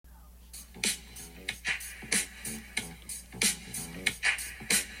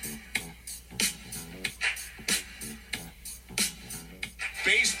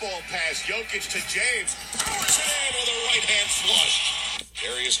pass. Jokic to James. Powers it in with a right-hand flush.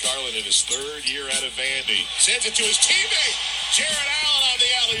 Darius Garland in his third year out of Vandy. Sends it to his teammate. Jared Allen on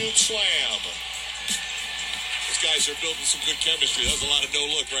the alley-oop slam. These guys are building some good chemistry. That was a lot of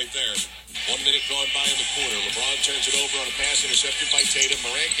no-look right there. 1 minute gone by in the quarter. LeBron turns it over on a pass intercepted by Tatum.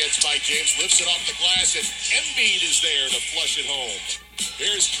 Morant gets by James, lifts it off the glass, and Embiid is there to flush it home.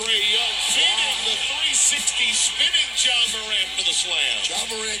 Here's Trae Young feeding the 360 spinning John Morant for the slam. John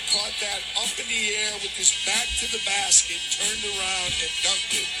Morant caught that up in the air with his back to the basket, turned around and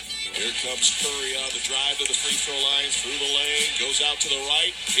dunked it. Here comes Curry on the drive to the free throw lines, through the lane, goes out to the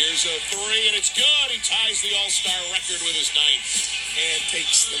right. Here's a three, and it's good. He ties the All-Star record with his ninth. And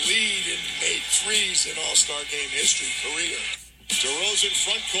takes the lead and made threes in All-Star game history career. DeRozan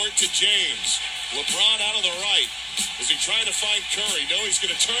front court to James. LeBron out on the right. Is he trying to find Curry? No, he's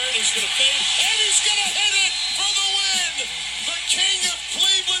going to turn, he's going to fade, and he's going to hit it for the win! The King of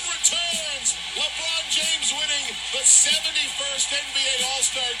Cleveland returns! LeBron James winning the 71st NBA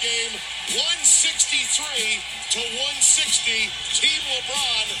All-Star game, 163 to 160. Team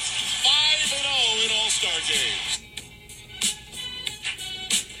LeBron 5-0 in All-Star games.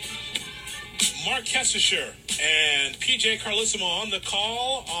 Mark Kessler and PJ Carlissimo on the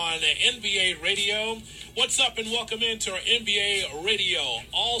call on NBA Radio. What's up and welcome into our NBA Radio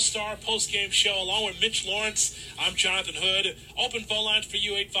All-Star Post-Game Show along with Mitch Lawrence. I'm Jonathan Hood. Open phone lines for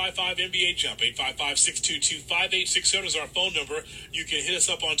you, 855-NBA-JUMP. 855-622-5860 is our phone number. You can hit us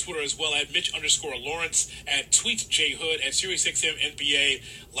up on Twitter as well at Mitch_Lawrence, at TweetJHood, at SiriusXM NBA.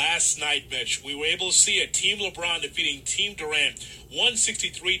 Last night, Mitch, we were able to see it. Team LeBron defeating Team Durant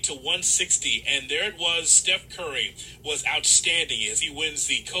 163 to 160, and there it was. Steph Curry was outstanding as he wins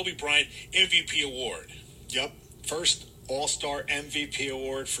the Kobe Bryant MVP award. Yep, first All-Star MVP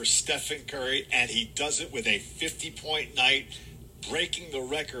award for Stephen Curry, and he does it with a 50-point night, breaking the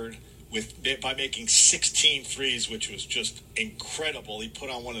record by making 16 threes, which was just incredible. He put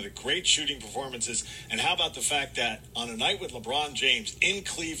on one of the great shooting performances. And how about the fact that on a night with LeBron James in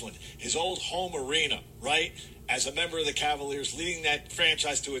Cleveland, his old home arena, right, as a member of the Cavaliers, leading that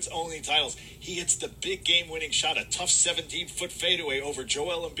franchise to its only titles, he hits the big game-winning shot, a tough 17-foot fadeaway over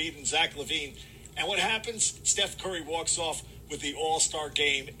Joel Embiid and Zach LaVine. And what happens? Steph Curry walks off with the All-Star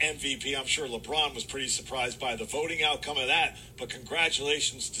Game MVP. I'm sure LeBron was pretty surprised by the voting outcome of that, but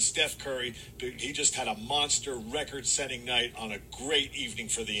congratulations to Steph Curry. He just had a monster record-setting night on a great evening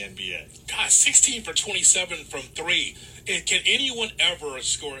for the NBA. God, 16 for 27 from three. And can anyone ever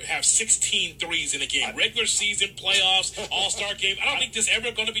have 16 threes in a game? Regular season, playoffs, All-Star game. I don't think this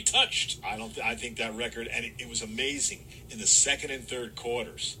ever going to be touched. I think that record, and it was amazing in the second and third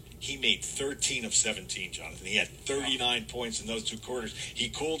quarters. He made 13 of 17, Jonathan. He had 39 points in those two quarters. He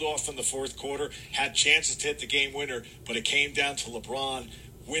cooled off in the fourth quarter, had chances to hit the game winner, but it came down to LeBron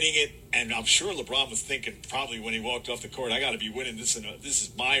winning it. And I'm sure LeBron was thinking probably when he walked off the court, I got to be winning this. This is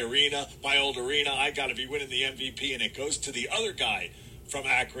my arena, my old arena. I got to be winning the MVP. And it goes to the other guy from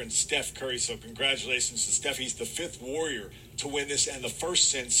Akron, Steph Curry. So congratulations to Steph. He's the fifth Warrior to win this and the first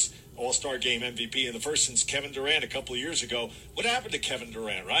since All-Star Game MVP, and the first since Kevin Durant a couple of years ago. What happened to Kevin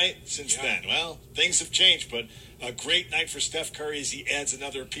Durant, right? Since then? Well, things have changed, but a great night for Steph Curry as he adds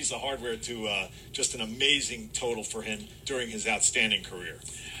another piece of hardware to just an amazing total for him during his outstanding career.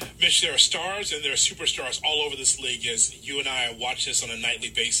 Mitch, there are stars and there are superstars all over this league as you and I watch this on a nightly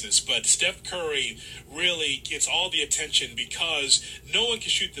basis. But Steph Curry really gets all the attention because no one can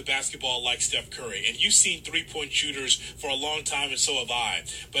shoot the basketball like Steph Curry. And you've seen three-point shooters for a long time, and so have I.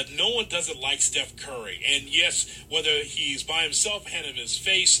 But no one does it like Steph Curry. And yes, whether he's by himself, hand in his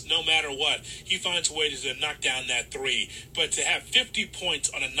face, no matter what, he finds a way to knock down that three. But to have 50 points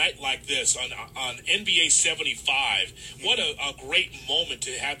on a night like this, on NBA 75, what a great moment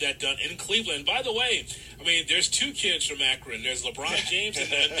to have that done in Cleveland. By the way, I mean, there's two kids from Akron. There's LeBron James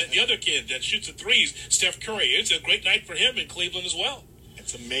and the other kid that shoots the threes, Steph Curry. It's a great night for him in Cleveland as well.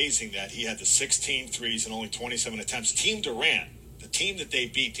 It's amazing that he had the 16 threes and only 27 attempts. Team Durant, the team that they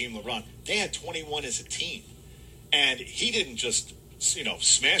beat, Team LeBron, they had 21 as a team. And he didn't just,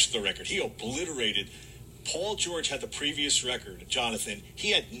 smash the record. He obliterated. Paul George had the previous record, Jonathan.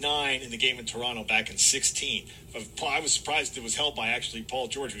 He had 9 in the game in Toronto back in 16. I was surprised it was held by actually Paul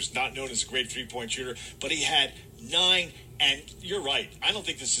George, who's not known as a great three-point shooter, but he had 9. And you're right. I don't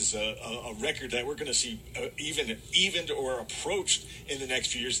think this is a record that we're going to see evened or approached in the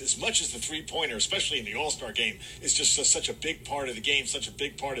next few years, as much as the three-pointer, especially in the All-Star game, is just such a big part of the game, such a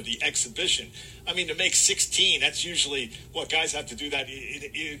big part of the exhibition. I mean, to make 16, that's usually what guys have to do that.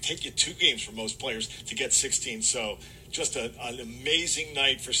 It'd take you 2 games for most players to get 16. So just an amazing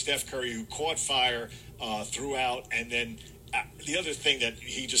night for Steph Curry, who caught fire throughout, and then the other thing that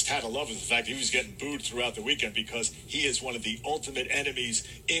he just had to love is the fact he was getting booed throughout the weekend because he is one of the ultimate enemies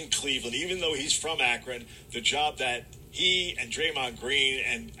in Cleveland. Even though he's from Akron, the job that he and Draymond Green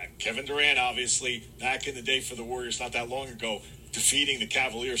and Kevin Durant, obviously, back in the day for the Warriors not that long ago, defeating the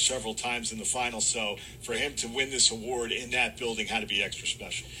Cavaliers several times in the finals. So for him to win this award in that building had to be extra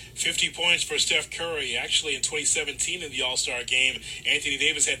special. 50 points for Steph Curry. Actually, in 2017 in the All-Star game, Anthony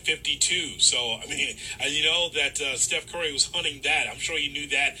Davis had 52. So, I mean, you know that Steph Curry was hunting that. I'm sure he knew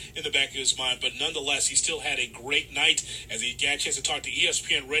that in the back of his mind. But nonetheless, he still had a great night as he got a chance to talk to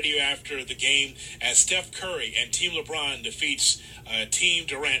ESPN Radio after the game as Steph Curry and Team LeBron defeats Team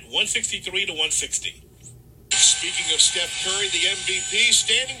Durant 163-160. Speaking of Steph Curry, the MVP,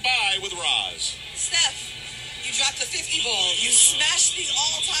 standing by with Roz. Steph, you dropped the 50 ball. You smashed the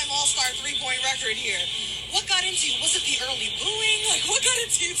all-time All-Star three-point record here. What got into you? Was it the early booing? Like, what got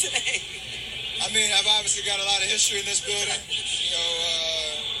into you today? I mean, I've obviously got a lot of history in this building. You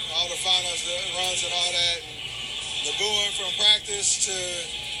know, all the finals, the runs and all that. And the booing from practice to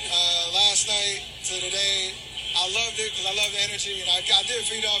last night to today, I loved it because I love the energy. And I did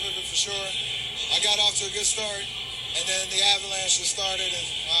feed off of it for sure. I got off to a good start, and then the avalanche just started. And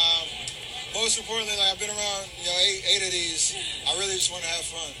most importantly, like, I've been around, you know, eight of these. I really just want to have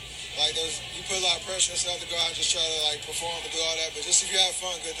fun. Like, you put a lot of pressure on yourself to go out and just try to like perform and do all that. But just if you have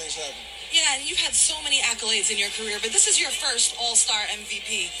fun, good things happen. Yeah, and you've had so many accolades in your career, but this is your first All-Star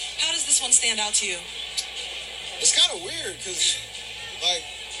MVP. How does this one stand out to you? It's kind of weird because, like,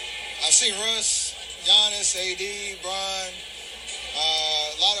 I've seen Russ, Giannis, AD, Bron,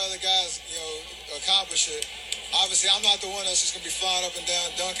 a lot of other guys, you know, accomplish it. Obviously, I'm not the one that's just going to be flying up and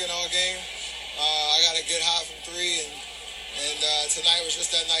down, dunking all game. I got to get high from three, and tonight was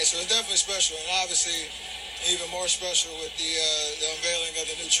just that night. So it's definitely special, and obviously even more special with the unveiling of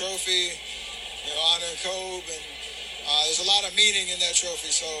the new trophy, you know, honoring Kobe, and there's a lot of meaning in that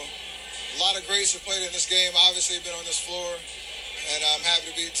trophy. So a lot of greats have played in this game. Obviously, been on this floor, and I'm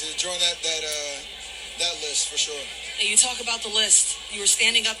happy to join that list for sure. You talk about the list. You were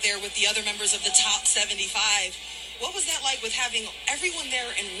standing up there with the other members of the top 75. What was that like with having everyone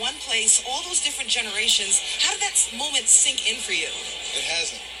there in one place, all those different generations? How did that moment sink in for you? It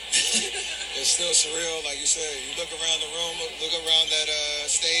hasn't. It's still surreal, like you said. You look around the room, look around that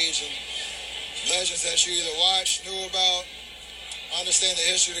stage, and legends that you either watched, knew about, understand the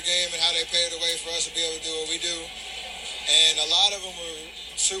history of the game and how they paved the way for us to be able to do what we do. And a lot of them were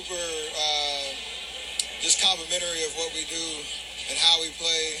super just complimentary of what we do and how we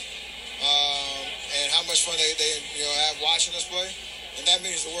play, and how much fun they you know have watching us play, and that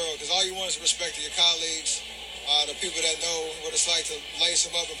means the world because all you want is respect to your colleagues, the people that know what it's like to lace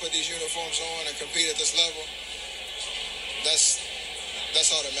them up and put these uniforms on and compete at this level. That's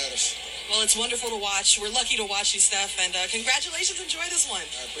all that matters. Well, it's wonderful to watch. We're lucky to watch you, Steph, and congratulations. Enjoy this one.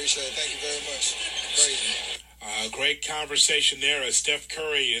 I appreciate it. Thank you very much. Crazy. Great conversation there as Steph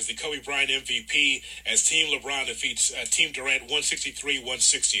Curry is the Kobe Bryant MVP as Team LeBron defeats Team Durant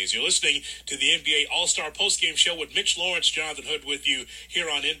 163-160. As you're listening to the NBA All-Star Postgame Show with Mitch Lawrence, Jonathan Hood with you here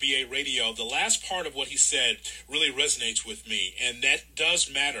on NBA Radio. The last part of what he said really resonates with me, and that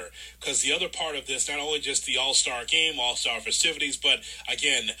does matter because the other part of this, not only just the All-Star game, All-Star festivities, but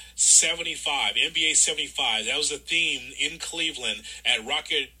again, 75, NBA 75. That was the theme in Cleveland at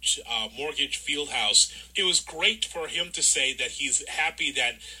Rocket Mortgage Fieldhouse. It was great for him to say that he's happy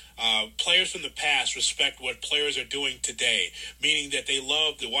that players from the past respect what players are doing today, meaning that they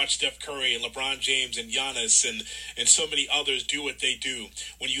love to watch Steph Curry and LeBron James and Giannis and so many others do what they do.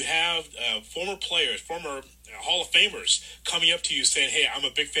 When you have former players, former Hall of Famers coming up to you saying, hey, I'm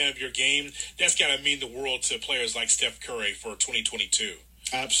a big fan of your game, that's got to mean the world to players like Steph Curry for 2022.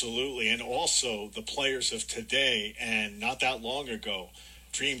 Absolutely. And also the players of today and not that long ago,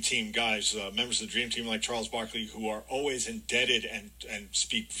 Dream Team guys, members of the Dream Team like Charles Barkley, who are always indebted and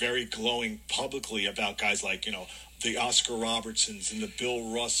speak very glowing publicly about guys like, you know, the Oscar Robertsons and the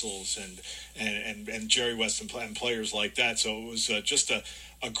Bill Russells and Jerry West and players like that. So it was just a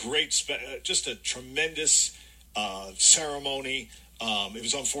great, just a tremendous ceremony. It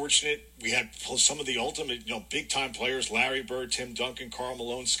was unfortunate. We had some of the ultimate, you know, big-time players, Larry Bird, Tim Duncan, Karl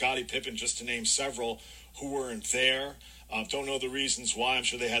Malone, Scottie Pippen, just to name several, who weren't there. Don't know the reasons why. I'm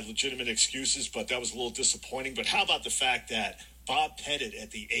sure they had legitimate excuses, but that was a little disappointing. But how about the fact that Bob Pettit,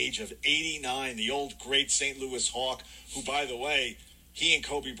 at the age of 89, the old great St. Louis Hawk, who, by the way, he and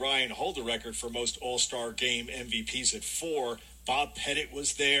Kobe Bryant hold the record for most All-Star Game MVPs at 4. Bob Pettit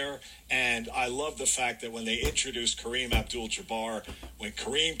was there, and I love the fact that when they introduced Kareem Abdul-Jabbar, when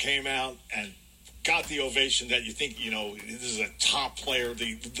Kareem came out and got the ovation that you think, this is a top player,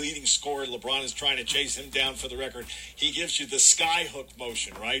 the leading scorer. LeBron is trying to chase him down for the record. He gives you the sky hook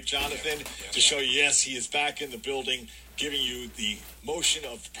motion, right, Jonathan, to show you, yes, he is back in the building, giving you the motion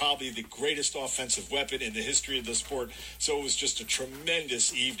of probably the greatest offensive weapon in the history of the sport. So it was just a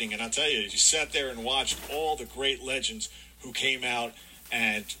tremendous evening. And I'll tell you sat there and watched all the great legends who came out,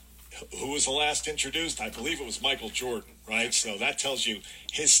 and who was the last introduced? I believe it was Michael Jordan, right? So that tells you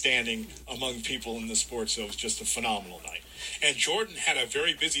his standing among people in the sport. So it was just a phenomenal night. And Jordan had a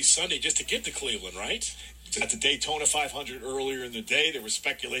very busy Sunday just to get to Cleveland, right? At the Daytona 500 earlier in the day, there was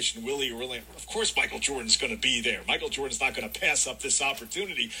speculation, of course Michael Jordan's going to be there. Michael Jordan's not going to pass up this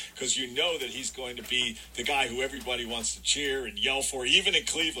opportunity, because you know that he's going to be the guy who everybody wants to cheer and yell for, even in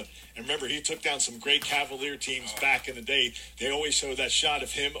Cleveland. And remember, he took down some great Cavalier teams back in the day. They always show that shot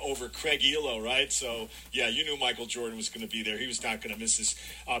of him over Craig Elo, right? So, yeah, you knew Michael Jordan was going to be there. He was not going to miss this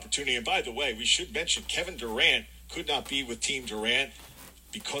opportunity. And by the way, we should mention Kevin Durant could not be with Team Durant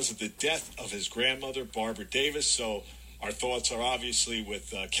because of the death of his grandmother, Barbara Davis. So our thoughts are obviously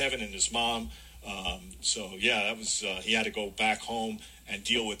with Kevin and his mom. That was he had to go back home and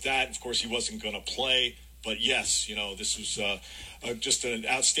deal with that. Of course, he wasn't going to play. But yes, this was just an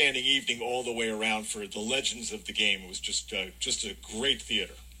outstanding evening all the way around for the legends of the game. It was just a great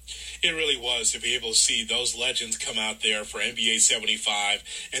theater. It really was, to be able to see those legends come out there for NBA 75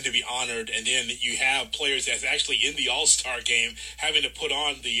 and to be honored. And then you have players that's actually in the All-Star game having to put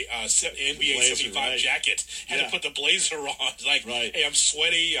on the NBA blazer, 75 right. jacket, to put the blazer on. Like, right. Hey, I'm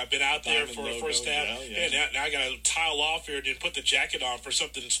sweaty. I've been out there Diamond for the logo, first half. yeah. Now I got to tile off here and put the jacket on for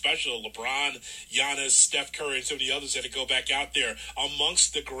something special. LeBron, Giannis, Steph Curry, and some of the others that go back out there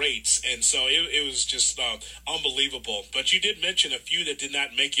amongst the greats. And so it was just unbelievable. But you did mention a few that did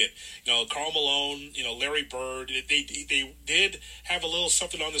not make it. Karl Malone, Larry Bird, they did have a little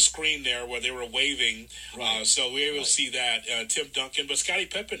something on the screen there where they were waving. Right. So we were able to see that. Tim Duncan, but Scottie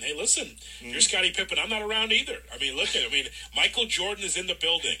Pippen, hey, listen, you're Scottie Pippen. I'm not around either. Michael Jordan is in the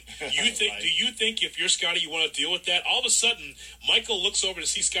building. You think? Right. Do you think if you're Scottie, you want to deal with that? All of a sudden, Michael looks over to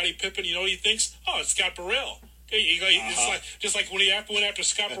see Scottie Pippen. You know what he thinks? Oh, it's Scott Burrell. It's just like when he went after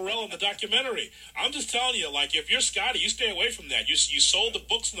Scott Burrell in the documentary. I'm just telling you, if you're Scottie, you stay away from that. You sold the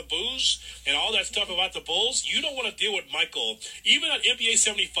books and the booze and all that stuff about the Bulls. You don't want to deal with Michael. Even on NBA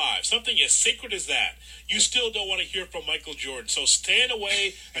 75, something as sacred as that, you still don't want to hear from Michael Jordan. So staying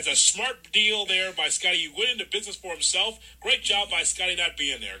away. That's a smart deal there by Scottie. He went into business for himself. Great job by Scottie not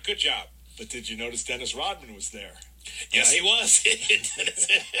being there. Good job. But did you notice Dennis Rodman was there? Yes, he was.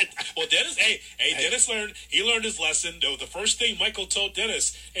 Well, Dennis, Dennis learned his lesson. The first thing Michael told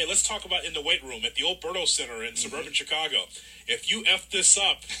Dennis, hey, let's talk about in the weight room at the old Berto Center in suburban Chicago. If you F this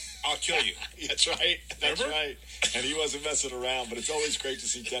up, I'll kill you. That's right. That's Remember? right. And he wasn't messing around, but it's always great to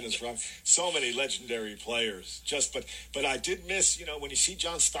see Dennis Rodman. So many legendary players. But I did miss, when you see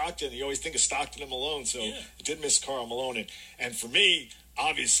John Stockton, you always think of Stockton and Malone. So I did miss Karl Malone. And for me,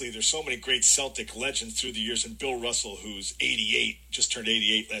 obviously, there's so many great Celtic legends through the years, and Bill Russell, who's 88, just turned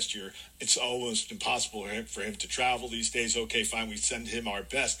 88 last year. It's almost impossible for him to travel these days. Okay, fine, we send him our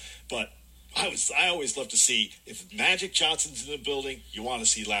best. But I always love to see, if Magic Johnson's in the building, you want to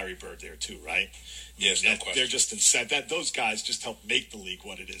see Larry Bird there too, right? Yes, no question. They're just that those guys just help make the league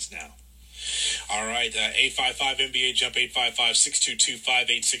what it is now. All right, 855-NBA Jump,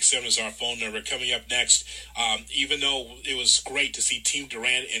 855-622-5867 is our phone number. Coming up next, even though it was great to see Team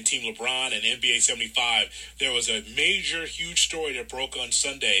Durant and Team LeBron and NBA 75, there was a major, huge story that broke on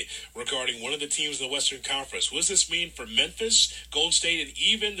Sunday regarding one of the teams in the Western Conference. What does this mean for Memphis, Golden State, and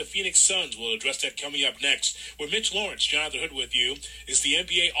even the Phoenix Suns? We'll address that coming up next. With Mitch Lawrence, Jonathan Hood with you, is the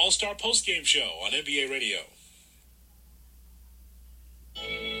NBA All-Star Postgame Show on NBA Radio.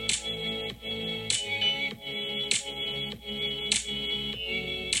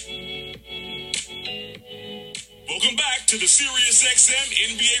 Welcome back to the SiriusXM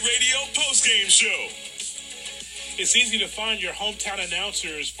NBA Radio postgame show. It's easy to find your hometown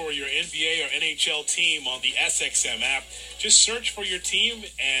announcers for your NBA or NHL team on the SXM app. Just search for your team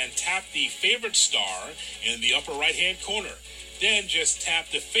and tap the favorite star in the upper right-hand corner. Then just tap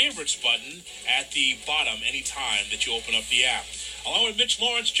the favorites button at the bottom anytime that you open up the app. Along with Mitch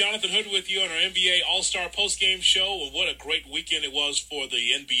Lawrence, Jonathan Hood with you on our NBA All-Star Postgame Show. And what a great weekend it was for the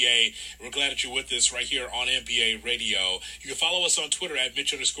NBA. We're glad that you're with us right here on NBA Radio. You can follow us on Twitter at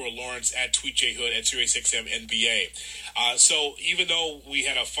Mitch_Lawrence, at TweetJHood, at SiriusXM NBA. So even though we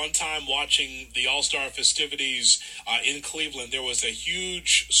had a fun time watching the All-Star festivities in Cleveland, there was a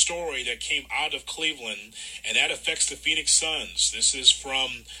huge story that came out of Cleveland, and that affects the Phoenix Suns. This is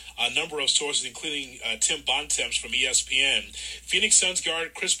from a number of sources, including Tim Bontemps from ESPN. Phoenix Suns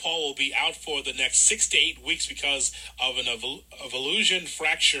guard Chris Paul will be out for the next 6 to 8 weeks because of an avulsion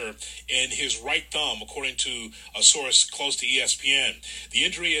fracture in his right thumb, according to a source close to ESPN. The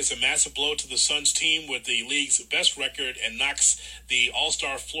injury is a massive blow to the Suns team with the league's best record and knocks the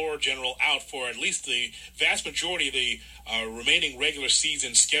All-Star floor general out for at least the vast majority of the remaining regular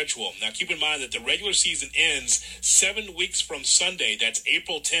season schedule. Now, keep in mind that the regular season ends 7 weeks from Sunday. That's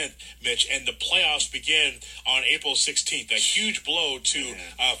April 10th, Mitch, and the playoffs begin on April 16th. A huge blow to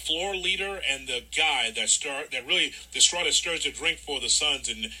floor leader and the guy that really the straw that stirs the drink for the Suns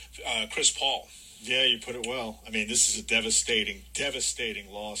and Chris Paul. Yeah, you put it well. I mean, this is a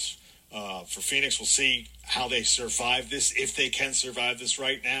devastating loss for Phoenix. We'll see how they survive this, if they can survive this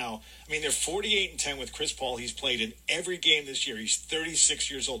right now. I mean, they're 48-10 with Chris Paul. He's played in every game this year. He's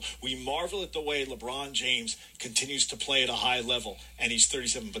 36 years old. We marvel at the way LeBron James continues to play at a high level, and he's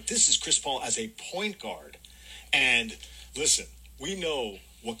 37. But this is Chris Paul as a point guard. And listen, we know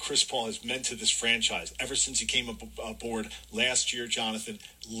what Chris Paul has meant to this franchise ever since he came aboard last year, Jonathan,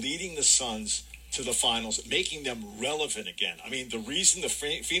 leading the Suns to the finals, making them relevant again. I mean, the reason the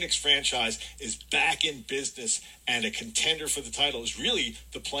Phoenix franchise is back in business and a contender for the title is really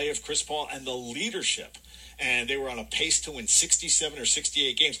the play of Chris Paul and the leadership. And they were on a pace to win 67 or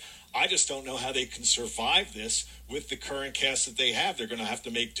 68 games. I just don't know how they can survive this with the current cast that they have. They're going to have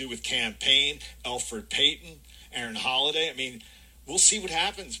to make do with Cam Payne, Elfrid Payton, Aaron Holiday. I mean, we'll see what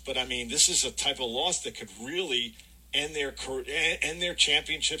happens. But, I mean, this is a type of loss that could really end their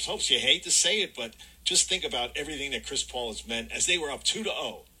championships hopes. You hate to say it, but just think about everything that Chris Paul has meant as they were up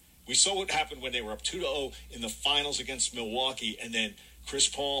 2-0. We saw what happened when they were up 2-0 in the finals against Milwaukee, and then Chris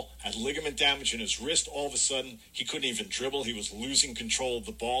Paul had ligament damage in his wrist. All of a sudden, he couldn't even dribble. He was losing control of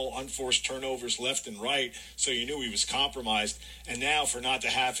the ball, unforced turnovers left and right, so you knew he was compromised. And now for not to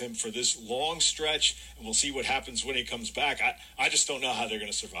have him for this long stretch, and we'll see what happens when he comes back, I just don't know how they're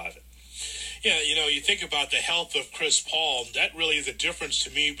going to survive it. Yeah, you know, you think about the health of Chris Paul, that really is the difference to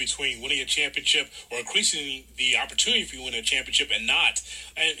me between winning a championship or increasing the opportunity for you to win a championship and not.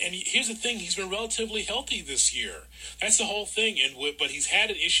 And here's the thing, he's been relatively healthy this year. That's the whole thing. But he's had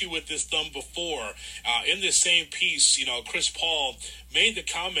an issue with this thumb before. In this same piece, you know, Chris Paul made the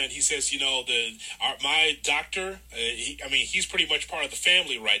comment. He says, you know, my doctor, he's pretty much part of the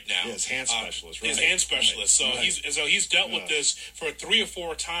family right now. Yeah, his hand specialist, right? His hand specialist. Right. So he's dealt with this for 3 or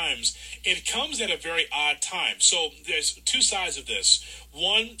 4 times. It comes at a very odd time. So there's 2 sides of this.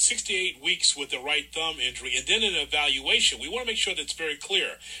 1, 6 to 8 weeks with the right thumb injury, and then an evaluation. We want to make sure that's very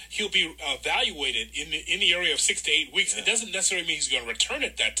clear. He'll be evaluated in the area of 6 to 8 weeks. Yeah. It doesn't necessarily mean he's going to return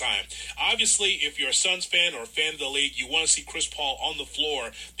at that time. Obviously, if you're a Suns fan or a fan of the league, you want to see Chris Paul on the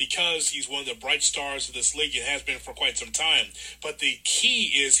floor because he's one of the bright stars of this league and has been for quite some time. But the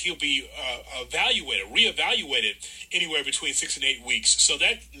key is he'll be reevaluated anywhere between 6 and 8 weeks. So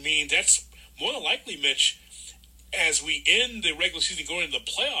that means that's more than likely, Mitch, as we end the regular season going into the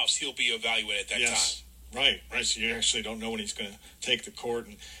playoffs, he'll be evaluated at that time. Right. So you actually don't know when he's going to take the court.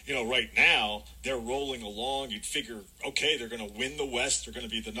 And, you know, right now, they're rolling along. You'd figure, okay, they're going to win the West. They're going to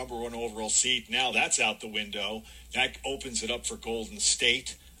be the number 1 overall seed. Now that's out the window. That opens it up for Golden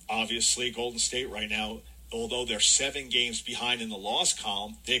State. Obviously, Golden State right now, although they're 7 games behind in the loss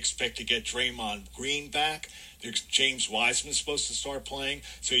column, they expect to get Draymond Green back. James Wiseman's supposed to start playing,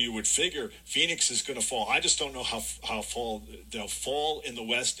 so you would figure Phoenix is going to fall. I just don't know how they'll fall in the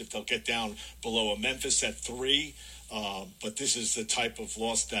West, if they'll get down below a Memphis at 3. But this is the type of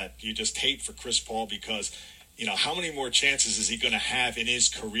loss that you just hate for Chris Paul because, you know, how many more chances is he going to have in his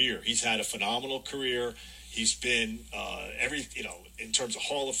career? He's had a phenomenal career. He's been in terms of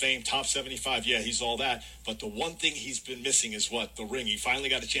Hall of Fame, top 75, yeah, he's all that. But the one thing he's been missing is what? The ring. He finally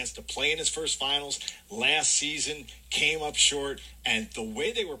got a chance to play in his first finals last season, came up short, and the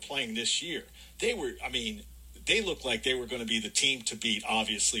way they were playing this year, they looked like they were going to be the team to beat,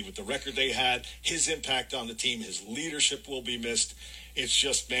 obviously, with the record they had. His impact on the team, his leadership will be missed. It's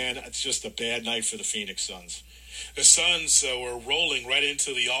just a bad night for the Phoenix Suns. The Suns were rolling right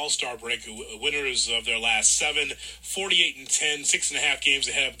into the All-Star break, winners of their last 7, 48-10, 6.5 games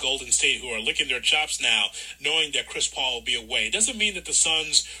ahead of Golden State, who are licking their chops now, knowing that Chris Paul will be away. It doesn't mean that the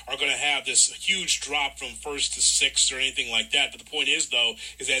Suns are going to have this huge drop from 1st to 6th or anything like that. But the point is, though,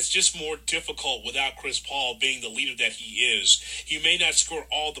 is that it's just more difficult without Chris Paul being the leader that he is. He may not score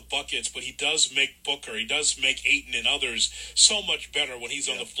all the buckets, but he does make Booker, he does make Ayton and others so much better when he's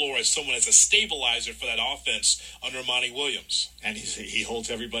on the floor as someone as a stabilizer for that offense under Monty Williams. And he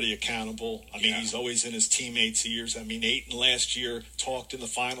holds everybody accountable. I mean, he's always in his teammates' ears. I mean, Ayton last year talked in the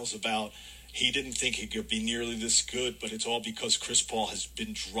finals about, he didn't think he could be nearly this good, but it's all because Chris Paul has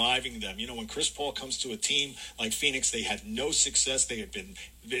been driving them. You know, when Chris Paul comes to a team like Phoenix, they had no success. They had been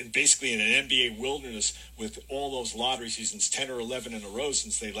basically in an NBA wilderness with all those lottery seasons, 10 or 11 in a row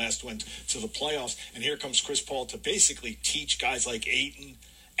since they last went to the playoffs. And here comes Chris Paul to basically teach guys like Ayton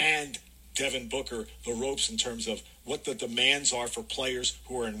and Devin Booker the ropes in terms of what the demands are for players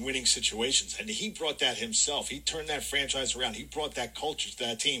who are in winning situations. And he brought that himself. He turned that franchise around. He brought that culture to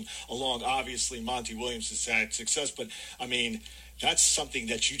that team along. Obviously, Monty Williams has had success, but I mean, that's something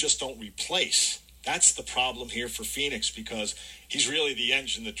that you just don't replace. That's the problem here for Phoenix, because he's really the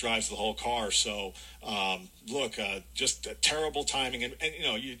engine that drives the whole car. So, just terrible timing. And you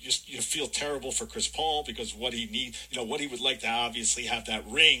know, you feel terrible for Chris Paul because what he needs, you know, what he would like to obviously have that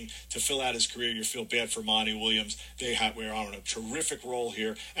ring to fill out his career. You feel bad for Monty Williams. We're on a terrific roll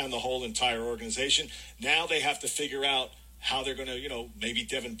here, and the whole entire organization. Now they have to figure out how they're going to, you know, maybe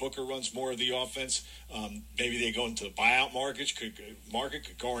Devin Booker runs more of the offense. Maybe they go into the buyout market. Could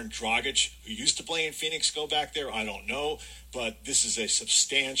Goran Dragic, who used to play in Phoenix, go back there? I don't know. But this is a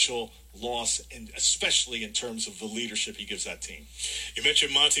substantial loss, and especially in terms of the leadership he gives that team. You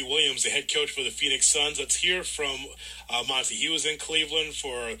mentioned Monty Williams, the head coach for the Phoenix Suns. Let's hear from Monty. He was in Cleveland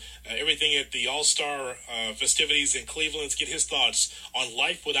for everything at the All-Star festivities in Cleveland. Let's get his thoughts on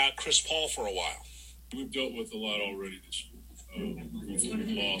life without Chris Paul for a while. We've dealt with a lot already this year.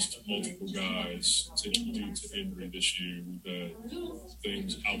 We've lost multiple guys due to injury this year. We've had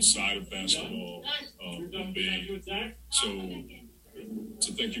things outside of basketball in being. So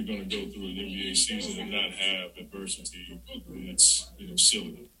to think you're going to go through an NBA season and not have adversity, it's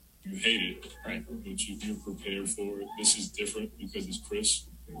silly. You hate it, right? But you're prepared for it. This is different because it's Chris.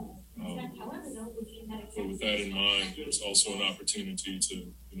 But with that in mind, it's also an opportunity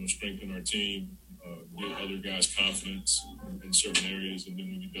to strengthen our team. Give other guys confidence in certain areas, and then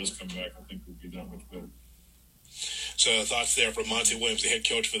when he does come back, I think we'll be that much better. So thoughts there from Monty Williams, the head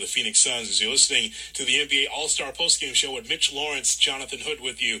coach for the Phoenix Suns, as you're listening to the NBA All-Star Postgame Show with Mitch Lawrence, Jonathan Hood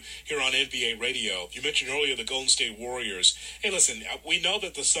with you here on NBA Radio. You mentioned earlier the Golden State Warriors. Hey, listen, we know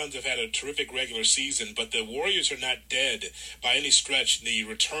that the Suns have had a terrific regular season, but the Warriors are not dead by any stretch. The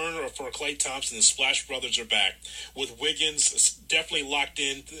return for Klay Thompson, the Splash Brothers are back. With Wiggins definitely locked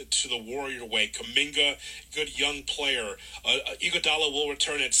in to the Warrior way. Kuminga, good young player. Iguodala will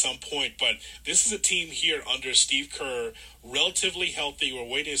return at some point, but this is a team here under Steve Kerr, relatively healthy. We're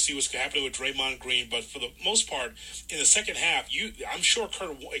waiting to see what's happening with Draymond Green, but for the most part, in the second half, I'm sure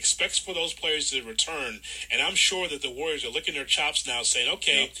Kerr expects for those players to return, and I'm sure that the Warriors are licking their chops now, saying,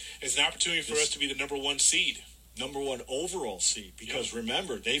 okay, There's an opportunity for us to be the number one seed. Number one overall seed, because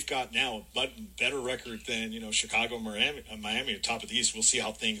remember, they've got now a better record than Chicago, Miami at top of the East. We'll see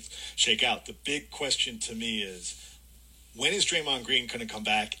how things shake out. The big question to me is, when is Draymond Green going to come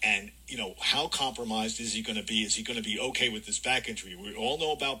back, and how compromised is he going to be? Is he going to be okay with this back injury? We all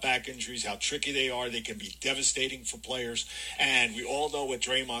know about back injuries, how tricky they are. They can be devastating for players, and we all know what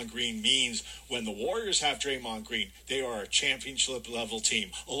Draymond Green means. When the Warriors have Draymond Green, they are a championship level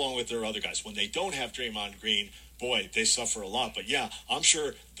team along with their other guys. When they don't have Draymond Green, boy, they suffer a lot. But yeah, I'm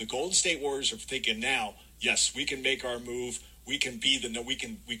sure the Golden State Warriors are thinking now, yes, we can make our move. We can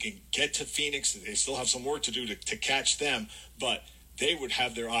we can get to Phoenix. They still have some work to do to catch them, but they would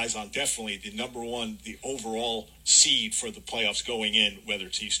have their eyes on definitely the number one, the overall seed for the playoffs going in, whether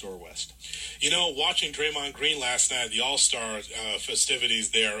it's East or West. Watching Draymond Green last night at the All-Star festivities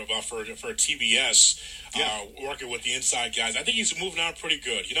there for TBS, working with the inside guys, I think he's moving on pretty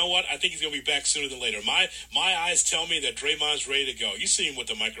good. You know what? I think he's going to be back sooner than later. My eyes tell me that Draymond's ready to go. You see him with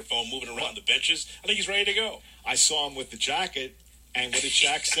the microphone moving around the benches. I think he's ready to go. I saw him with the jacket. And what did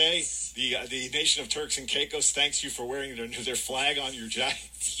Shaq say? The nation of Turks and Caicos thanks you for wearing their flag on your jacket.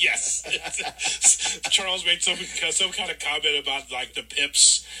 Yes. Charles made some kind of comment about like the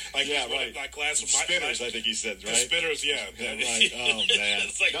Pips, right. Like last Spinners, I think he said, right? The Spinners, yeah. Right. Oh man.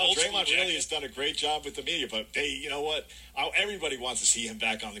 It's like Draymond really has done a great job with the media, but you know what? Everybody wants to see him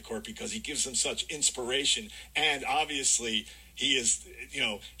back on the court because he gives them such inspiration, and obviously he is,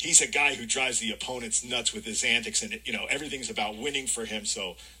 he's a guy who drives the opponents nuts with his antics, and everything's about winning for him.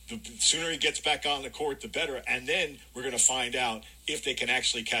 So the sooner he gets back on the court, the better. And then we're going to find out if they can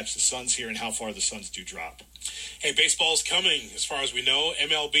actually catch the Suns here and how far the Suns do drop. Hey, baseball's coming, as far as we know.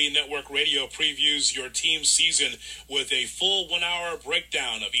 MLB Network Radio previews your team's season with a full 1-hour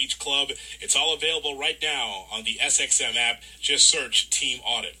breakdown of each club. It's all available right now on the SXM app. Just search Team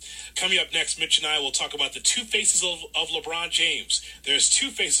Audit. Coming up next, Mitch and I will talk about the two faces of LeBron James. There's two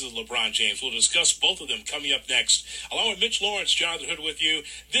faces of LeBron James. We'll discuss both of them coming up next. Along with Mitch Lawrence, Jonathan Hood with you.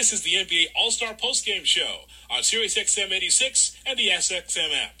 This is the NBA All-Star Postgame Show on Sirius XM 86 and the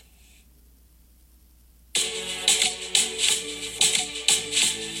SXM app. Welcome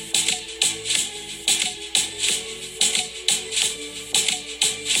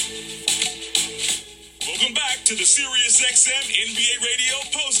back to the SiriusXM NBA Radio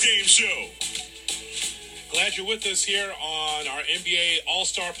postgame show. Glad you're with us here on our NBA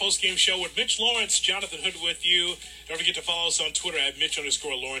All-Star postgame show with Mitch Lawrence, Jonathan Hood with you. Don't forget to follow us on Twitter at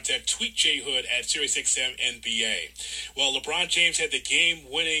Mitch_Lawrence, at TweetJHood, at SiriusXM NBA. Well, LeBron James had the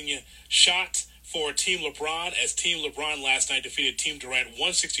game-winning shot for Team LeBron as Team LeBron last night defeated Team Durant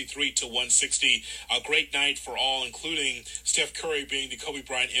 163-160. A great night for all, including Steph Curry being the Kobe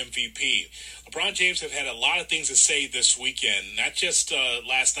Bryant MVP. LeBron James have had a lot of things to say this weekend, not just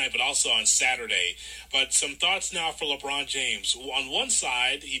last night, but also on Saturday. But some thoughts now for LeBron James. On one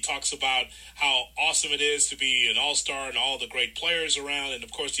side, he talks about how awesome it is to be an all-star and all the great players around. And,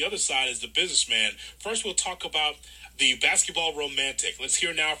 of course, the other side is the businessman. First, we'll talk about the basketball romantic. Let's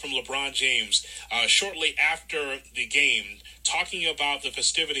hear now from LeBron James shortly after the game, talking about the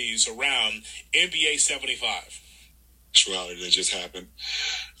festivities around NBA 75. Reality that just happened.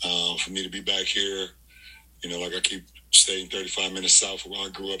 For me to be back here, like I keep staying 35 minutes south of where I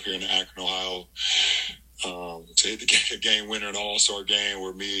grew up here in Akron, Ohio, to hit the game winner in the All-Star game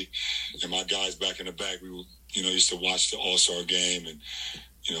where me and my guys back in the back, we used to watch the All-Star game. And,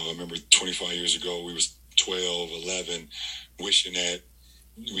 I remember 25 years ago, we was 12, 11, wishing that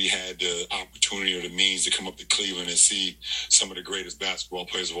we had the opportunity or the means to come up to Cleveland and see some of the greatest basketball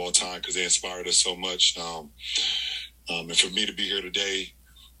players of all time because they inspired us so much. And for me to be here today,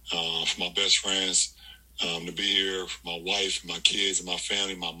 for my best friends, to be here for my wife, my kids, and my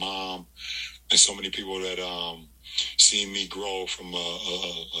family, my mom, and so many people that seen me grow from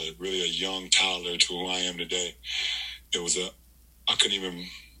really a young toddler to who I am today.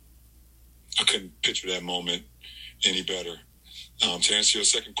 I couldn't picture that moment any better. To answer your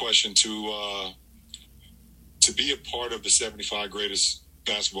second question, to be a part of the 75 greatest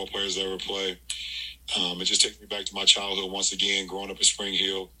basketball players that ever play, it just takes me back to my childhood once again, growing up in Spring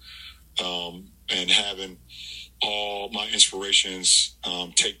Hill, and having all my inspirations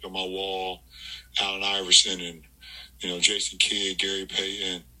taped on my wall. Allen Iverson and, Jason Kidd, Gary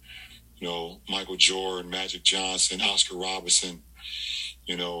Payton, Michael Jordan, Magic Johnson, Oscar Robertson,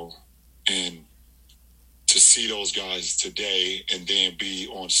 and to see those guys today and then be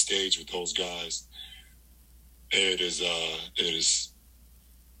on stage with those guys, it is,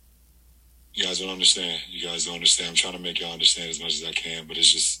 you guys don't understand. I'm trying to make y'all understand as much as I can, but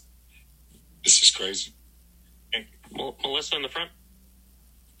it's just crazy. Melissa in the front.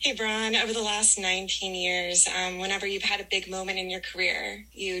 Hey, Bron, over the last 19 years, whenever you've had a big moment in your career,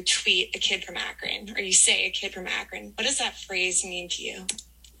 you tweet a kid from Akron, or you say a kid from Akron. What does that phrase mean to you?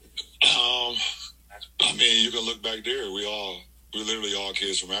 You can look back there. We're literally all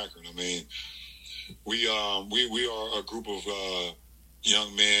kids from Akron. We are a group of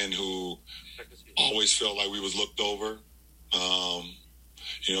young men who always felt like we was looked over,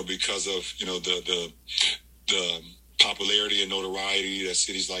 because of, the popularity and notoriety that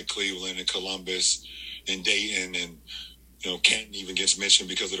cities like Cleveland and Columbus and Dayton and, Canton even gets mentioned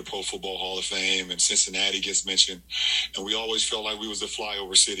because of the Pro Football Hall of Fame, and Cincinnati gets mentioned. And we always felt like we was the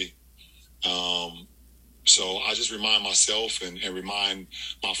flyover city. So I just remind myself and remind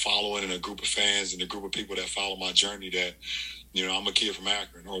my following and a group of fans and a group of people that follow my journey that, I'm a kid from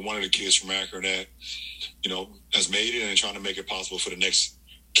Akron, or one of the kids from Akron that, has made it and trying to make it possible for the next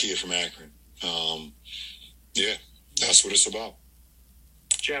kid from Akron. That's what it's about.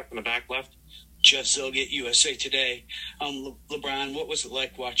 Jeff in the back left. Jeff Zillgett, USA Today. LeBron, what was it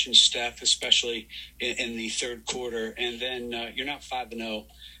like watching Steph, especially in the third quarter? And then you're not 5-0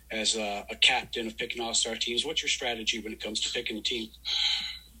 as a captain of picking all-star teams. What's your strategy when it comes to picking a team?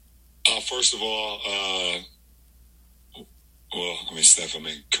 First of all, Steph,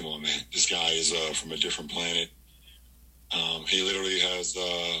 come on, man. This guy is from a different planet. He literally has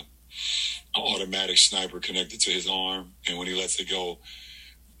an automatic sniper connected to his arm. And when he lets it go,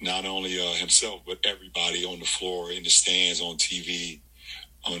 not only himself, but everybody on the floor, in the stands, on TV,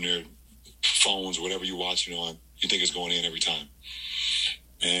 on their phones, whatever you're watching on, you think it's going in every time.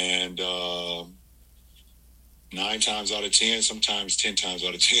 And 9 times out of 10, sometimes 10 times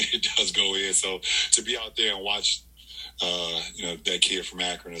out of 10, it does go in. So to be out there and watch, that kid from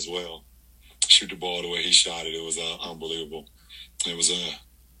Akron as well shoot the ball the way he shot it, it was unbelievable. It was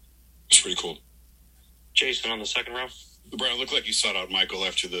pretty cool. Jason on the second row. LeBron, it looked like you sought out Michael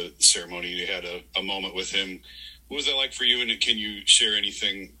after the ceremony. You had a moment with him. What was that like for you? And can you share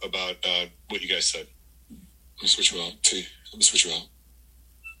anything about what you guys said? Let me switch you out, T. Let me switch you out.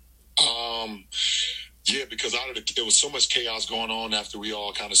 Because there was so much chaos going on after we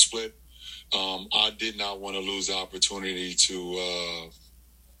all kind of split. I did not want to lose the opportunity to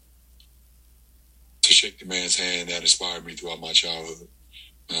shake the man's hand that inspired me throughout my childhood.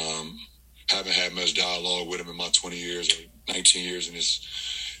 Haven't had much dialogue with him in my 20 years or 19 years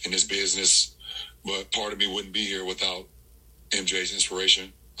in this business, but part of me wouldn't be here without MJ's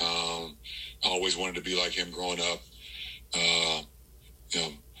inspiration. I always wanted to be like him growing up.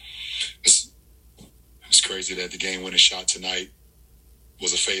 It's crazy that the game-winning shot tonight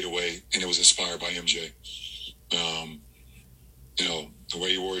was a fadeaway, and it was inspired by MJ. The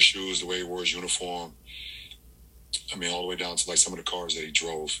way he wore his shoes, the way he wore his uniform. I mean, all the way down to like some of the cars that he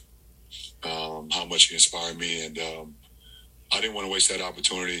drove. How much he inspired me, and I didn't want to waste that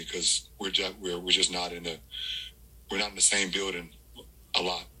opportunity because we're just not in the same building a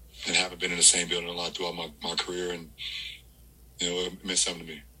lot, and haven't been in the same building a lot throughout my career, and it meant something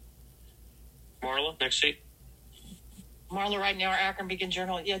to me. Marla, next seat. Marla, right now, Akron Beacon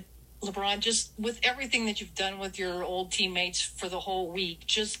Journal. Yeah, LeBron, just with everything that you've done with your old teammates for the whole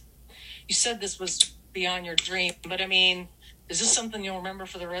week, you said this was beyond your dream, but I mean, is this something you'll remember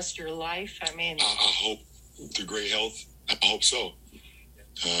for the rest of your life? I mean, I hope through great health. I hope so.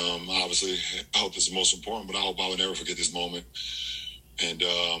 Obviously, health is the most important, but I hope I will never forget this moment. And,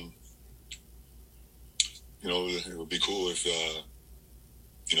 it would be cool if,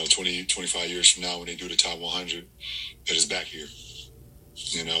 20, 25 years from now when they do the top 100, that it's back here.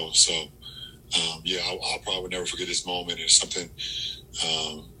 So, I'll probably never forget this moment. It's something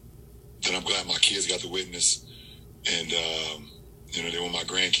that I'm glad my kids got to witness. And, then when my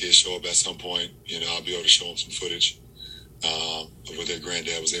grandkids show up at some point, I'll be able to show them some footage of what their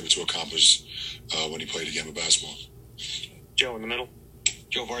granddad was able to accomplish when he played the game of basketball. Joe in the middle.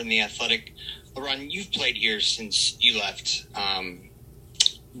 Joe Vardon, The Athletic. LeBron, you've played here since you left,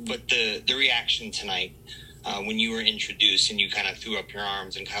 but the reaction tonight when you were introduced and you kind of threw up your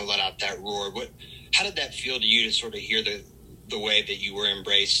arms and kind of let out that roar, how did that feel to you to sort of hear the way that you were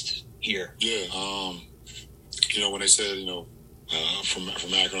embraced here? Yeah, when they said, from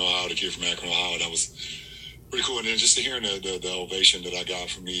Akron, Ohio, the kid from Akron, Ohio, that was pretty cool. And then just hearing the ovation that I got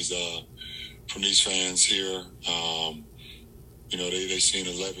from these fans here, they've seen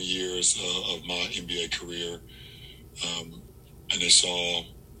 11 years of my NBA career, and they saw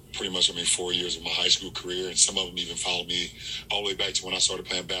pretty much, 4 years of my high school career, and some of them even followed me all the way back to when I started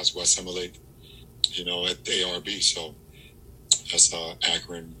playing basketball at Summer Lake, at the ARB. So that's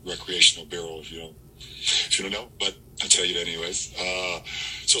Akron Recreational Bureau, if you don't know, but I'll tell you that anyways.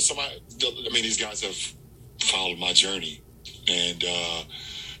 These guys have followed my journey, and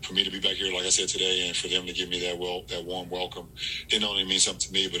for me to be back here, like I said today, and for them to give me that warm welcome, it not only means something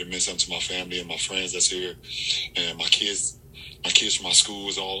to me, but it means something to my family and my friends that's here, and my kids from my school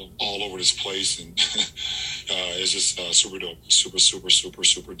is all over this place, and it's just super dope,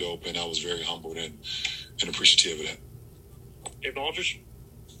 super dope, and I was very humbled and appreciative of that. David Aldridge.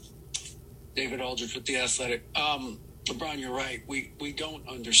 David Aldridge with The Athletic. LeBron, you're right. We don't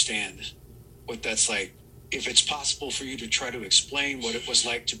understand what that's like. If it's possible for you to try to explain what it was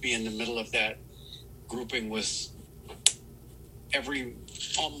like to be in the middle of that grouping with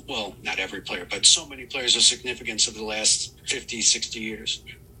not every player, but so many players of significance of the last 50, 60 years.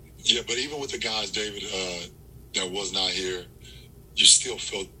 Yeah, but even with the guys, David, that was not here, you still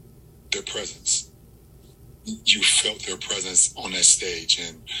felt their presence. You felt their presence on that stage,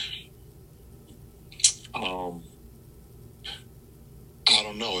 and I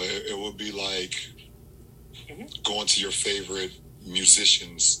don't know. It would be like going to your favorite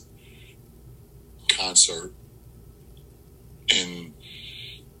musician's concert in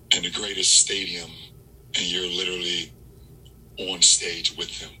the greatest stadium, and you're literally on stage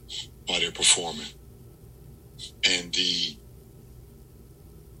with them while they're performing. And the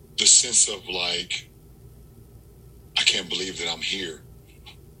sense of like, I can't believe that I'm here.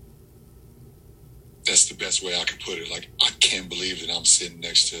 That's the best way I could put it. Like, I can't believe that I'm sitting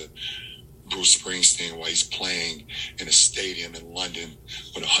next to Bruce Springsteen while he's playing in a stadium in London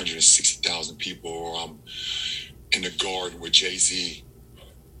with 160,000 people, or I'm in the Garden with Jay-Z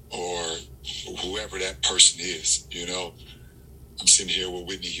or whoever that person is, I'm sitting here with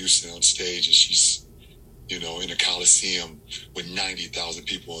Whitney Houston on stage, and she's, in a Coliseum with 90,000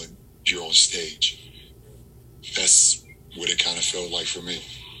 people, and you're on stage. That's what it kind of felt like for me.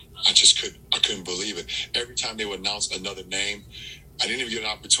 I couldn't believe it. Every time they would announce another name, I didn't even get an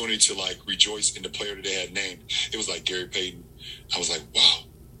opportunity to like rejoice in the player that they had named. It was like Gary Payton. I was like, wow.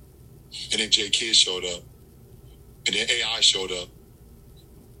 And then J. Kidd showed up, and then AI showed up,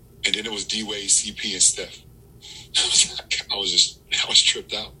 and then it was D-Wade, CP, and Steph. I was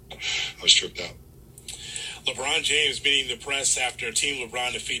tripped out. LeBron James meeting the press after Team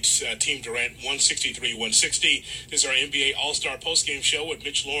LeBron defeats Team Durant 163-160. This is our NBA All-Star postgame show with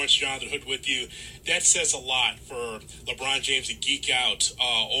Mitch Lawrence, Jonathan Hood with you. That says a lot for LeBron James to geek out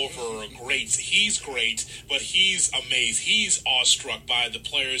over greats. He's great, but he's amazed. He's awestruck by the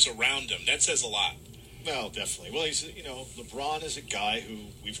players around him. That says a lot. Well, definitely. Well, LeBron is a guy who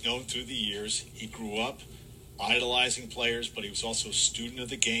we've known through the years. He grew up idolizing players, but he was also a student of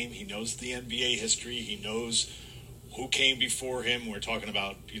the game. He knows the NBA history. He knows who came before him. We're talking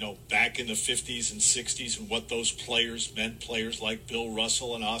about, back in the 50s and 60s and what those players meant, players like Bill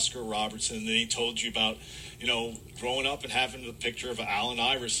Russell and Oscar Robertson. And then he told you about, growing up and having the picture of Allen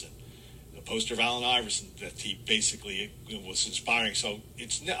Iverson, the poster of Allen Iverson that he basically was inspiring. So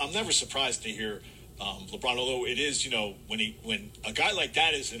I'm never surprised to hear LeBron, although it is, when a guy like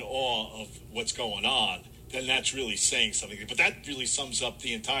that is in awe of what's going on, then that's really saying something. But that really sums up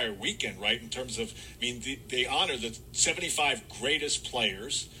the entire weekend, right? In terms of, they honor the 75 greatest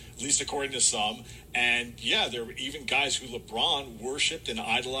players, at least according to some. And, yeah, there were even guys who LeBron worshipped and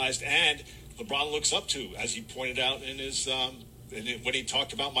idolized and LeBron looks up to, as he pointed out in his when he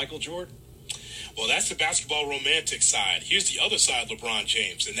talked about Michael Jordan. Well, that's the basketball romantic side. Here's the other side of LeBron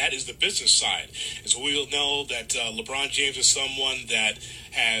James, and that is the business side. As we will know that LeBron James is someone that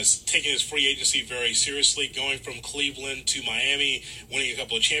has taken his free agency very seriously, going from Cleveland to Miami, winning a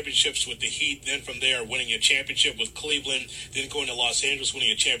couple of championships with the Heat, then from there winning a championship with Cleveland, then going to Los Angeles,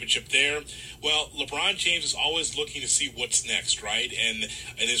 winning a championship there. Well, LeBron James is always looking to see what's next, right? And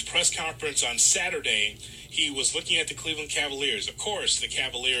in his press conference on Saturday, he was looking at the Cleveland Cavaliers. Of course, the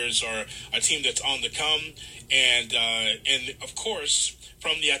Cavaliers are a team that's on the come. And of course,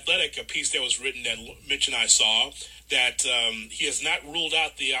 from The Athletic, a piece that was written that Mitch and I saw, that he has not ruled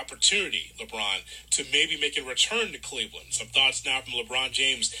out the opportunity, LeBron, to maybe make a return to Cleveland. Some thoughts now from LeBron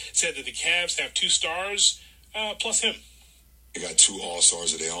James. Said that the Cavs have 2 stars plus him. They got 2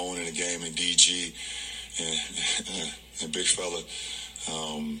 all-stars that they own in the game, and DG and big fella,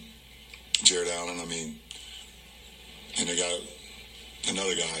 Jared Allen. And they got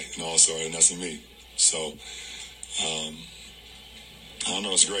another guy, an all-star, and that's me. So, I don't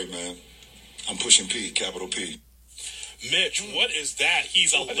know. It's great, man. I'm pushing P, capital P. Mitch, what is that?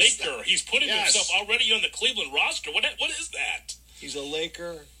 He's a Laker. He's putting himself already on the Cleveland roster. What is that? He's a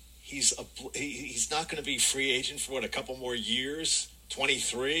Laker. He's not going to be free agent for a couple more years,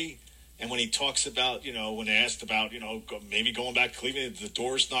 23. And when he talks about, when they asked about, maybe going back to Cleveland, the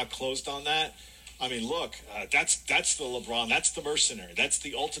door's not closed on that. Look, that's the LeBron. That's the mercenary. That's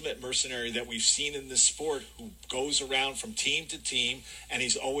the ultimate mercenary that we've seen in this sport, who goes around from team to team, and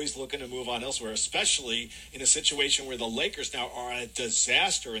he's always looking to move on elsewhere, especially in a situation where the Lakers now are a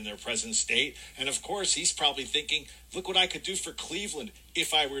disaster in their present state. And, of course, he's probably thinking, look what I could do for Cleveland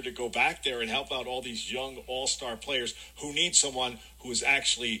if I were to go back there and help out all these young all-star players who need someone who is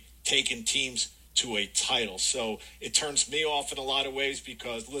actually taking teams to a title. So it turns me off in a lot of ways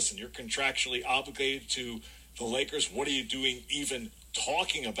because, listen, you're contractually obligated to the Lakers. What are you doing even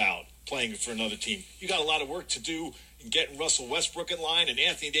talking about playing for another team? You got a lot of work to do in getting Russell Westbrook in line, and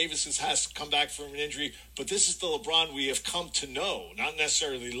Anthony Davis has to come back from an injury. But this is the LeBron we have come to know, not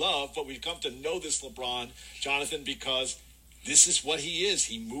necessarily love, but we've come to know this LeBron, Jonathan, because this is what he is.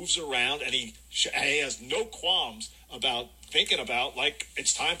 He moves around, and he has no qualms about thinking about, like,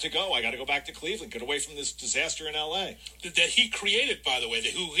 it's time to go. I got to go back to Cleveland, get away from this disaster in L.A. That he created, by the way,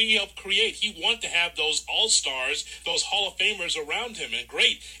 who he helped create. He wanted to have those all-stars, those Hall of Famers around him. And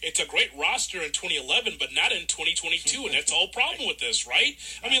great, it's a great roster in 2011, but not in 2022. And that's the whole problem with this, right?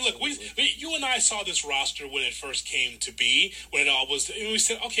 Look, you and I saw this roster when it first came to be, when it all was, and we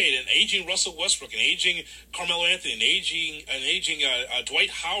said, okay, an aging Russell Westbrook, an aging Carmelo Anthony, an aging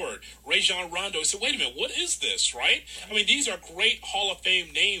Dwight Howard, Rajon Rondo. We said, wait a minute, what is this, right? These are great Hall of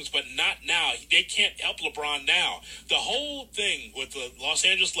Fame names, but not now. They can't help LeBron now. The whole thing with the Los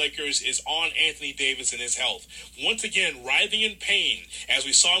Angeles Lakers is on Anthony Davis and his health. Once again, writhing in pain, as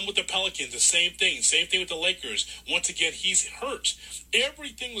we saw him with the Pelicans, the same thing with the Lakers. Once again, he's hurt.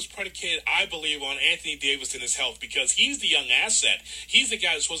 Everything was predicated, I believe, on Anthony Davis and his health, because he's the young asset. He's the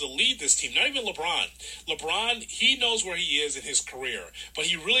guy that's supposed to lead this team, not even LeBron. LeBron, he knows where he is in his career, but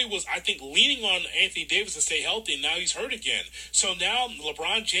he really was, I think, leaning on Anthony Davis to stay healthy, and now he's hurt again. So now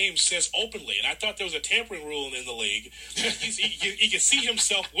LeBron James says openly, and I thought there was a tampering rule in the league, he can see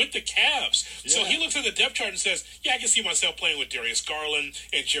himself with the Cavs. Yeah. So he looks at the depth chart and says, yeah, I can see myself playing with Darius Garland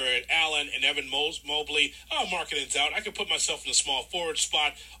and Jared Allen and Evan Mobley. Marketing's out. I can put myself in a small forward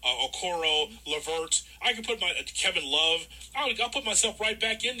spot, Okoro, LeVert. I can put Kevin Love. I'll put myself right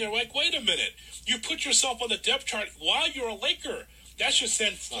back in there. Like, wait a minute. You put yourself on the depth chart while you're a Laker. That should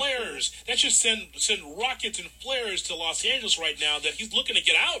send flares. That should send rockets and flares to Los Angeles right now that he's looking to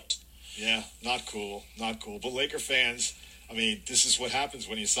get out. Yeah, not cool. Not cool. But Laker fans, I mean, this is what happens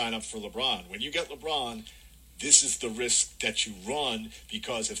when you sign up for LeBron. When you get LeBron, this is the risk that you run,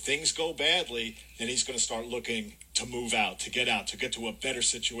 because if things go badly, then he's going to start looking to move out, to get to a better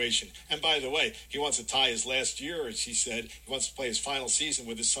situation. And by the way, he wants to tie his last year, as he said. He wants to play his final season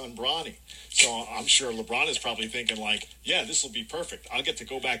with his son, Bronny. So I'm sure LeBron is probably thinking like, yeah, this will be perfect. I'll get to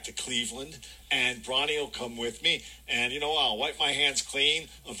go back to Cleveland, and Bronny will come with me. And, I'll wipe my hands clean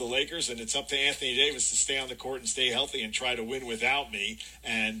of the Lakers, and it's up to Anthony Davis to stay on the court and stay healthy and try to win without me.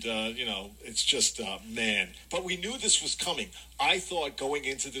 And, it's just, man. But we knew this was coming. I thought going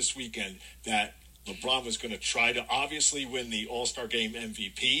into this weekend that LeBron was going to try to obviously win the All-Star Game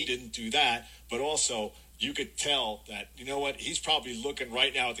MVP. Didn't do that. But also, you could tell that, you know what, he's probably looking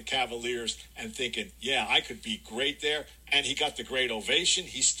right now at the Cavaliers and thinking, yeah, I could be great there. And he got the great ovation.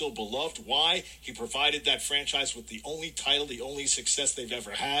 He's still beloved. Why? He provided that franchise with the only title, the only success they've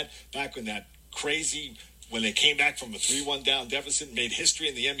ever had back when that crazy, when they came back from a 3-1 down deficit, made history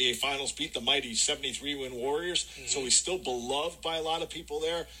in the NBA Finals, beat the mighty 73-win Warriors. Mm-hmm. So he's still beloved by a lot of people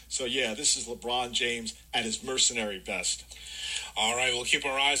there. So, yeah, this is LeBron James at his mercenary best. All right, we'll keep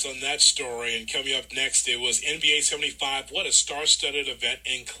our eyes on that story. And coming up next, it was NBA 75. What a star-studded event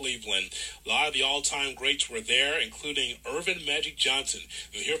in Cleveland. A lot of the all-time greats were there, including Earvin Magic Johnson.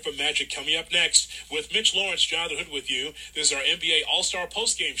 We'll hear from Magic coming up next with Mitch Lawrence, Jonathan Hood with you. This is our NBA All-Star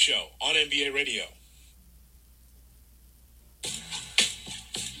Postgame Show on NBA Radio.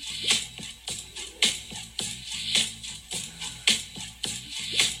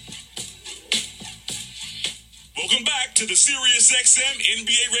 Welcome back to the SiriusXM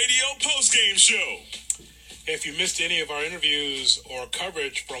NBA Radio postgame show. If you missed any of our interviews or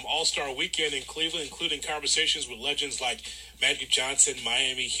coverage from All-Star Weekend in Cleveland, including conversations with legends like Magic Johnson,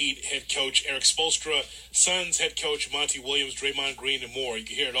 Miami Heat head coach Eric Spoelstra, Suns head coach Monty Williams, Draymond Green, and more, you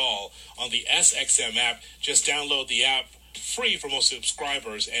can hear it all on the SXM app. Just download the app free for most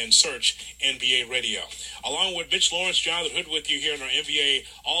subscribers and search NBA Radio. Along with Mitch Lawrence, Jonathan Hood with you here in our NBA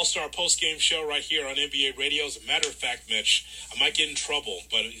All-Star Postgame Show right here on NBA Radio. As a matter of fact, Mitch, I might get in trouble,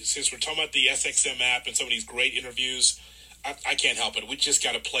 but since we're talking about the SXM app and some of these great interviews, I can't help it. We just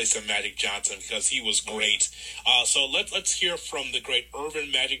got to play some Magic Johnson because he was great. So let's hear from the great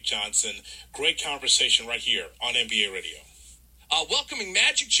Earvin Magic Johnson. Great conversation right here on NBA Radio. Welcoming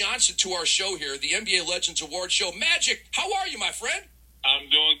Magic Johnson to our show here, the NBA Legends Award Show. Magic, how are you, my friend? I'm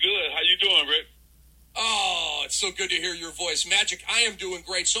doing good. How you doing, Rick? Oh, it's so good to hear your voice. Magic, I am doing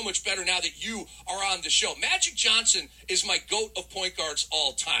great. So much better now that you are on the show. Magic Johnson is my GOAT of point guards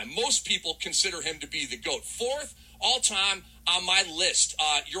all time. Most people consider him to be the GOAT. Fourth all time on my list.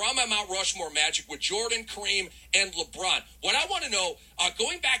 You're on my Mount Rushmore, Magic, with Jordan, Kareem, and LeBron. What I want to know,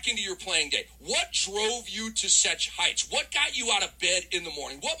 going back into your playing day, what drove you to such heights? What got you out of bed in the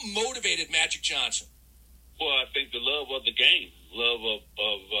morning? What motivated Magic Johnson? Well, I think the love of the game, love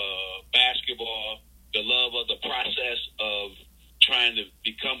of basketball, the love of the process of trying to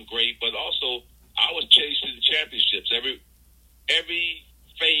become great, but also I was chasing the championships. Every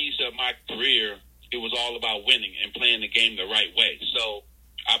phase of my career, it was all about winning and playing the game the right way. So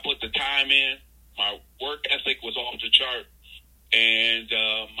I put the time in. My work ethic was off the chart. And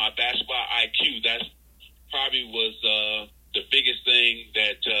my basketball IQ, that probably was the biggest thing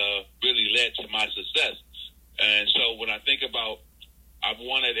that really led to my success. And so when I think about, I've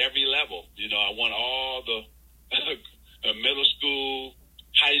won at every level. I won all the middle school,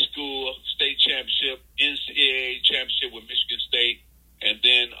 high school, state championship, NCAA championship with Michigan State, and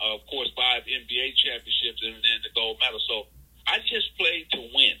then, of course, 5 NBA championships and then the gold medal. So I just played to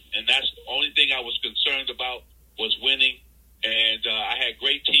win, and that's the only thing I was concerned about was winning. And I had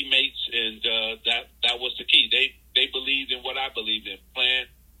great teammates, and that was the key. They believed in what I believed in, playing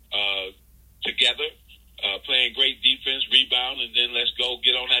together, playing great defense, rebound, and then let's go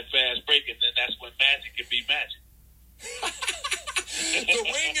get on that fast break, and then that's when magic can be magic.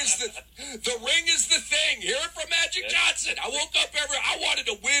 The ring is the thing. Hear it from Magic Johnson. I woke up I wanted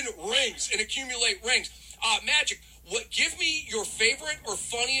to win rings and accumulate rings. Magic, give me your favorite or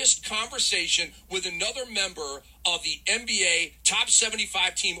funniest conversation with another member of the NBA top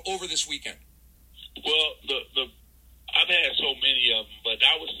 75 team over this weekend. Well, I've had so many of them, but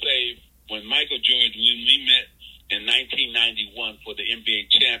I would say when Michael Jordan, when we met in 1991 for the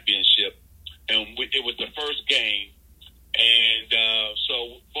NBA championship, and it was the first game. And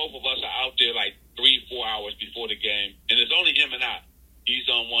so both of us are out there like 3-4 hours before the game. And it's only him and I. He's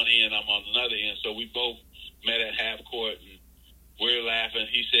on one end, I'm on another end. So we both met at half court and we're laughing.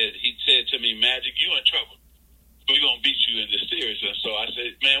 He said to me, Magic, you in trouble. We're going to beat you in this series. And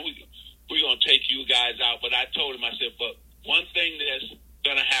but I told him, I said, but one thing that's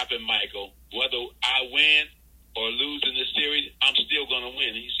going to happen, Michael, whether I win or lose in this series, I'm still going to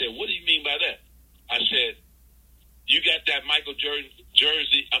win. And he said, what do you mean by that? I said, you got that Michael Jordan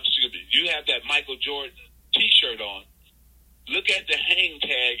jersey, you have that Michael Jordan T-shirt on. Look at the hang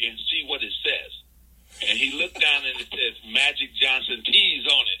tag and see what it says. And he looked down and it says Magic Johnson tees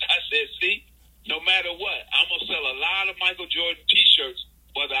on it. I said, see, no matter what, I'm going to sell a lot of Michael Jordan T-shirts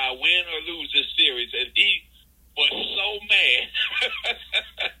whether I win or lose this series. And he was so mad.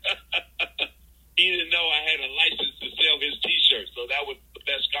 He didn't know I had a license to sell his T-shirts. So that was the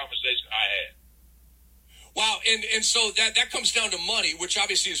best conversation I had. Wow, and so that comes down to money, which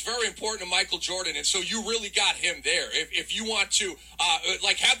obviously is very important to Michael Jordan, and so you really got him there. If you want to,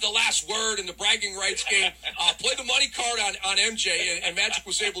 have the last word in the bragging rights game, play the money card on MJ, and Magic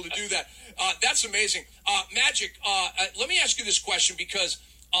was able to do that. That's amazing. Magic, let me ask you this question because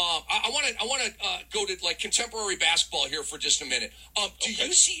I want to go to like contemporary basketball here for just a minute. Do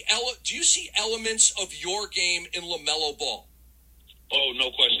you see elements of your game in LaMelo Ball? Oh,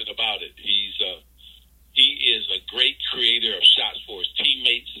 no question about it. He is a great creator of shots for his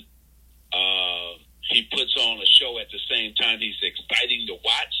teammates. He puts on a show at the same time. He's exciting to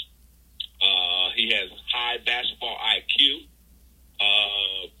watch. He has high basketball IQ.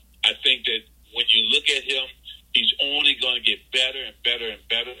 I think that when you look at him, he's only going to get better and better and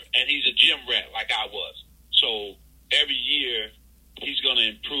better. And he's a gym rat like I was. So every year he's going to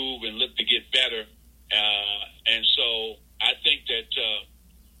improve and look to get better. And so I think that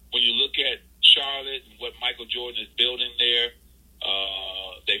when you look at Charlotte and what Michael Jordan is building there,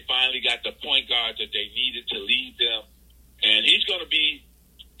 they finally got the point guard that they needed to lead them. And he's going to be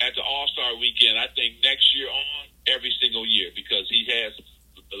at the All-Star weekend, I think, next year on every single year because he has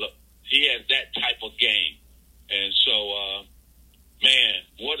that type of game. And so, man,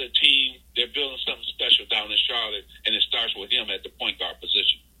 what a team. They're building something special down in Charlotte, and it starts with him at the point guard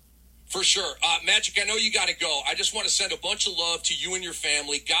position. For sure. Magic, I know you got to go. I just want to send a bunch of love to you and your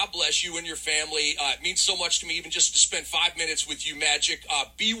family. God bless you and your family. It means so much to me even just to spend 5 minutes with you, Magic.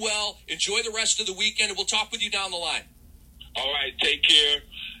 Be well. Enjoy the rest of the weekend, and we'll talk with you down the line. All right. Take care.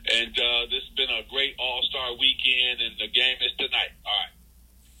 And this has been a great All-Star weekend, and the game is tonight. All right.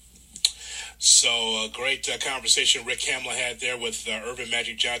 So great conversation Rick Hamler had there with Earvin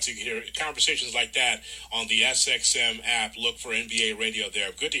Magic Johnson. You can hear conversations like that on the SXM app. Look for NBA Radio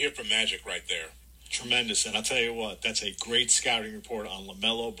there. Good to hear from Magic right there. Tremendous. And I'll tell you what, that's a great scouting report on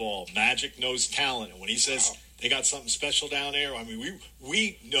LaMelo Ball. Magic knows talent. And when he says they got something special down there, I mean,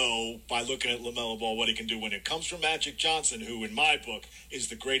 we know by looking at LaMelo Ball what he can do. When it comes from Magic Johnson, who in my book is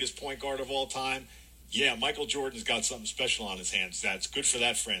the greatest point guard of all time, yeah, Michael Jordan's got something special on his hands. That's good for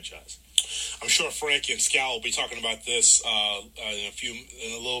that franchise. I'm sure Frank and Scal will be talking about this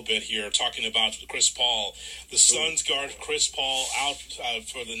in a little bit here, talking about Chris Paul. The Suns guard Chris Paul out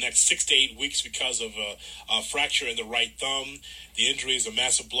for the next 6 to 8 weeks because of a fracture in the right thumb. The injury is a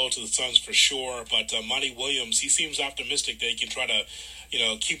massive blow to the Suns for sure, but Monty Williams, he seems optimistic that he can try to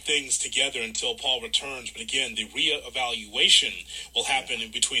keep things together until Paul returns. But again, the reevaluation will happen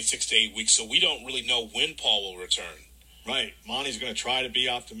in between 6 to 8 weeks, so we don't really know when Paul will return. Right. Monty's going to try to be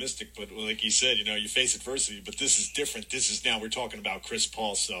optimistic, but like he said, you face adversity, but this is different. This is now we're talking about Chris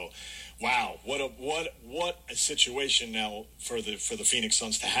Paul. So, wow, what a situation now for the Phoenix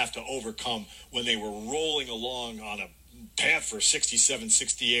Suns to have to overcome when they were rolling along on a path for 67,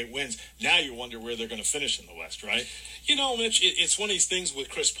 68 wins. Now you wonder where they're going to finish in the West, right? Mitch, it's one of these things with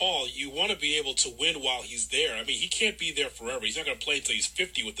Chris Paul. You want to be able to win while he's there. I mean, he can't be there forever. He's not going to play until he's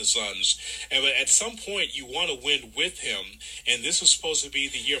 50 with the Suns. And at some point, you want to win with him. And this is supposed to be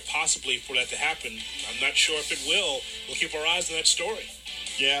the year possibly for that to happen. I'm not sure if it will. We'll keep our eyes on that story.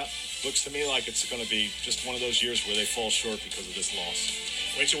 Yeah, looks to me like it's going to be just one of those years where they fall short because of this loss.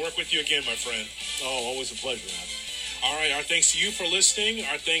 Great to work with you again, my friend. Oh, always a pleasure, man. All right, our thanks to you for listening.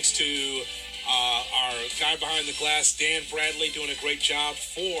 Our thanks to our guy behind the glass, Dan Bradley, doing a great job.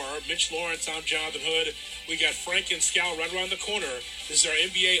 For Mitch Lawrence, I'm Jonathan Hood. We got Frank and Scal right around the corner. This is our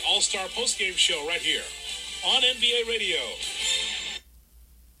NBA All-Star postgame show right here on NBA Radio.